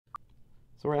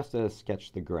So we're asked to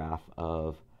sketch the graph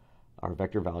of our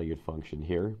vector valued function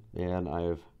here, and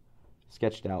I've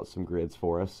sketched out some grids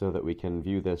for us so that we can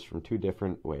view this from two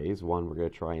different ways. One, we're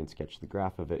going to try and sketch the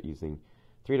graph of it using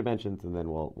 3 dimensions, and then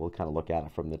we'll kind of look at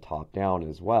it from the top down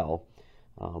as well.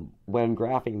 When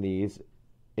graphing these,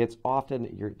 it's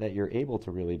often that you're able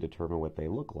to really determine what they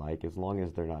look like as long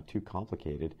as they're not too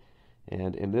complicated.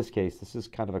 And in this case, this is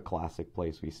kind of a classic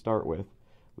place we start with.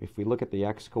 If we look at the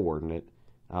x-coordinate,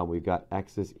 we've got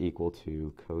x is equal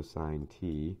to cosine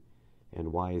t,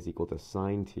 and y is equal to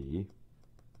sine t.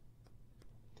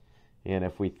 And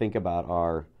if we think about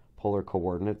our polar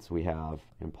coordinates, we have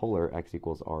in polar x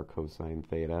equals r cosine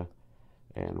theta,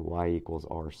 and y equals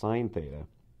r sine theta.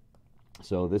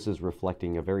 So this is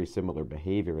reflecting a very similar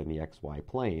behavior in the xy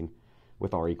plane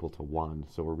with r equal to 1.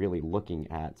 So we're really looking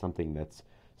at something that's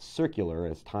circular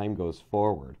as time goes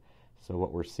forward. So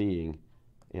what we're seeing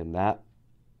in that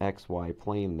xy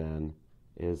plane then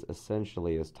is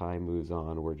essentially as time moves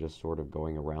on, we're just sort of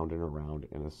going around and around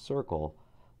in a circle,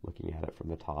 looking at it from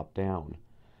the top down.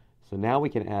 So now we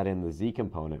can add in the z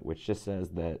component, which just says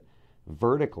that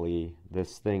vertically,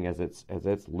 this thing, as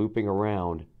it's looping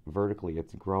around, vertically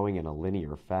it's growing in a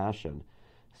linear fashion.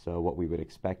 So what we would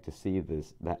expect to see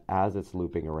is that as it's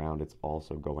looping around, it's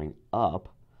also going up.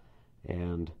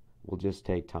 And we'll just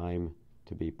take time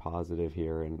to be positive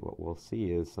here, and what we'll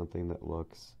see is something that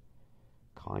looks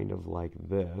kind of like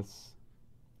this.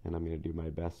 And I'm going to do my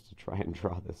best to try and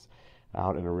draw this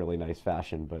out in a really nice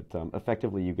fashion, but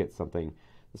effectively you get something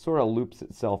that sort of loops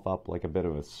itself up like a bit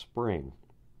of a spring.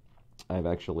 I've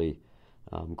actually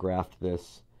graphed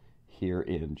this here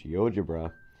in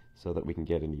GeoGebra so that we can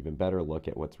get an even better look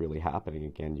at what's really happening.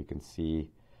 Again, you can see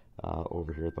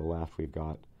over here at the left we've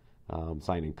got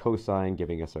sine and cosine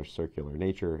giving us our circular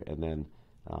nature, and then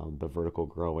the vertical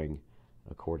growing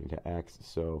according to x.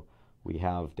 So we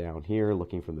have down here,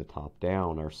 looking from the top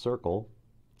down, our circle,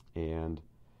 and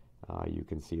you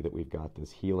can see that we've got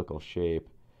this helical shape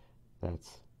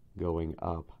that's going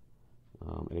up,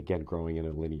 and again growing in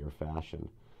a linear fashion.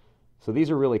 So these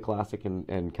are really classic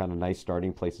and kind of nice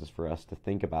starting places for us to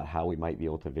think about how we might be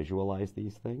able to visualize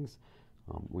these things.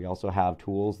 We also have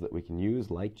tools that we can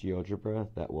use like GeoGebra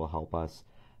that will help us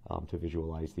to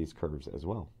visualize these curves as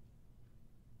well.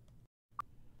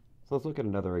 So let's look at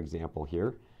another example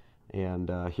here. And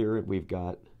here we've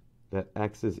got that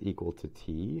x is equal to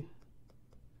t,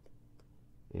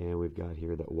 and we've got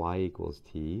here that y equals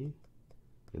t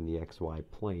in the xy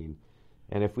plane.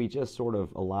 And if we just sort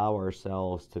of allow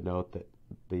ourselves to note that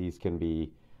these can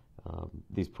be,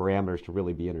 these parameters to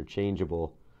really be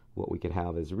interchangeable, what we could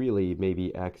have is really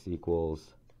maybe x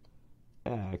equals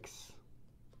x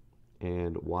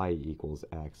and y equals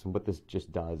x. And what this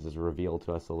just does is reveal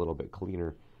to us a little bit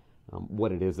cleaner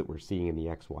what it is that we're seeing in the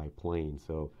xy plane.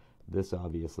 So this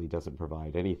obviously doesn't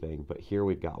provide anything, but here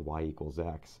we've got y equals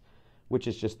x, which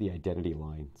is just the identity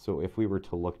line. So if we were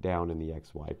to look down in the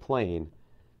xy plane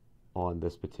on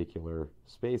this particular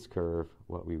space curve,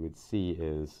 what we would see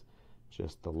is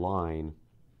just the line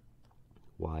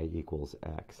y equals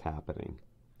x happening.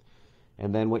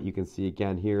 And then what you can see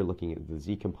again here, looking at the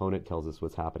z component, tells us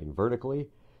what's happening vertically.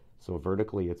 So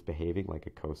vertically it's behaving like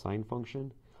a cosine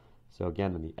function. So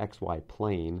again, in the xy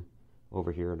plane,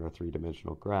 over here in our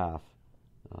three-dimensional graph,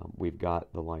 we've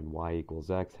got the line y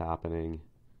equals x happening,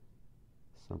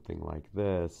 something like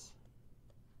this.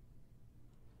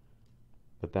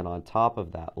 But then on top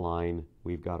of that line,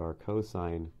 we've got our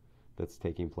cosine that's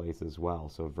taking place as well.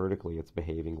 So vertically, it's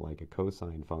behaving like a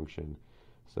cosine function.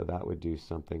 So that would do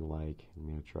something like, I'm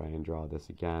going to try and draw this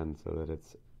again so that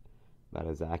it's about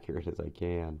as accurate as I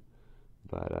can.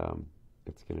 But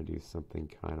it's going to do something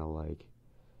kind of like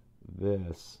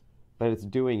this. But it's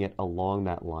doing it along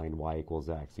that line y equals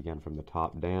x. Again, from the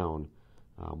top down,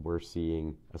 we're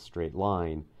seeing a straight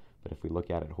line. But if we look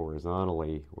at it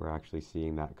horizontally, we're actually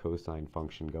seeing that cosine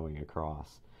function going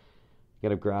across. You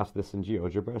got to graph this in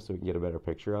GeoGebra so we can get a better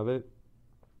picture of it.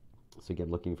 So again,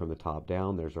 looking from the top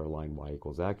down, there's our line y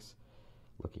equals x.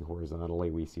 Looking horizontally,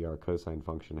 we see our cosine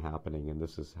function happening, and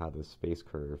this is how this space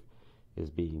curve is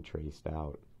being traced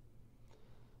out.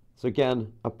 So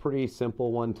again, a pretty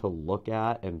simple one to look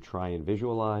at and try and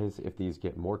visualize. If these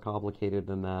get more complicated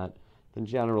than that, then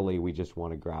generally we just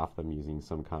want to graph them using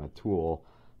some kind of tool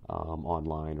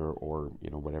online or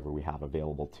whatever we have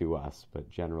available to us. But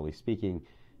generally speaking,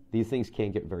 these things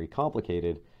can get very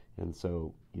complicated, and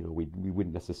so we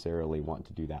wouldn't necessarily want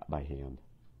to do that by hand.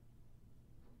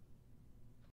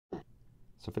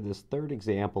 So for this third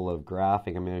example of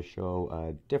graphing, I'm going to show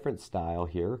a different style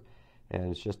here,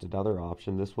 and it's just another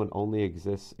option. This one only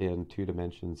exists in 2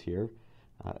 dimensions here,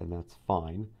 and that's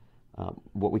fine.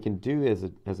 What we can do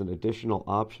as an additional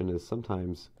option is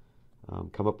sometimes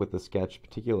come up with a sketch,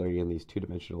 particularly in these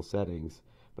two-dimensional settings,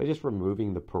 by just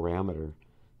removing the parameter.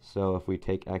 So if we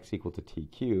take x equal to t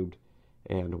cubed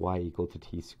and y equal to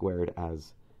t squared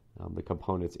as the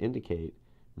components indicate,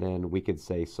 then we could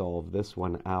say solve this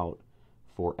one out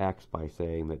for x by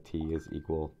saying that t is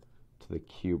equal to the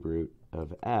cube root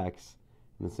of x,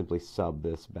 and then simply sub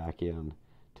this back in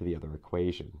to the other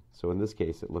equation. So in this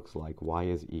case, it looks like y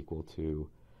is equal to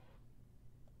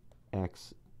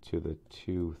x to the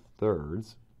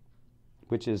 2/3,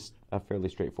 which is a fairly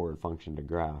straightforward function to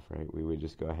graph, right? We would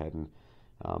just go ahead and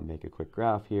make a quick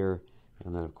graph here,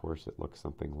 and then of course it looks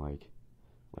something like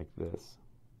this.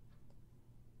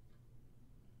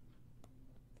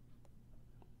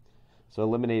 So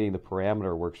eliminating the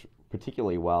parameter works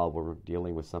particularly well when we're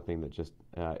dealing with something that just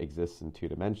exists in 2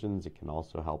 dimensions. It can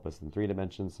also help us in 3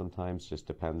 dimensions sometimes, just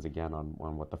depends again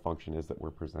on what the function is that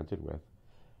we're presented with.